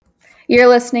You're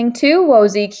listening to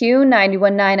WOZQ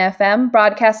 91.9 FM,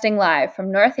 broadcasting live from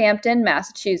Northampton,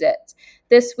 Massachusetts.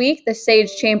 This week, the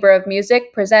Sage Chamber of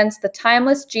Music presents The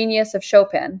Timeless Genius of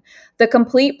Chopin, the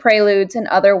complete preludes and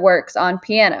other works on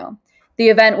piano. The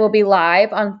event will be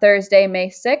live on Thursday, May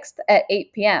 6th at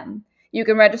 8 p.m. You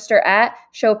can register at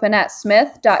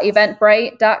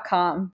chopinsmith.eventbrite.com.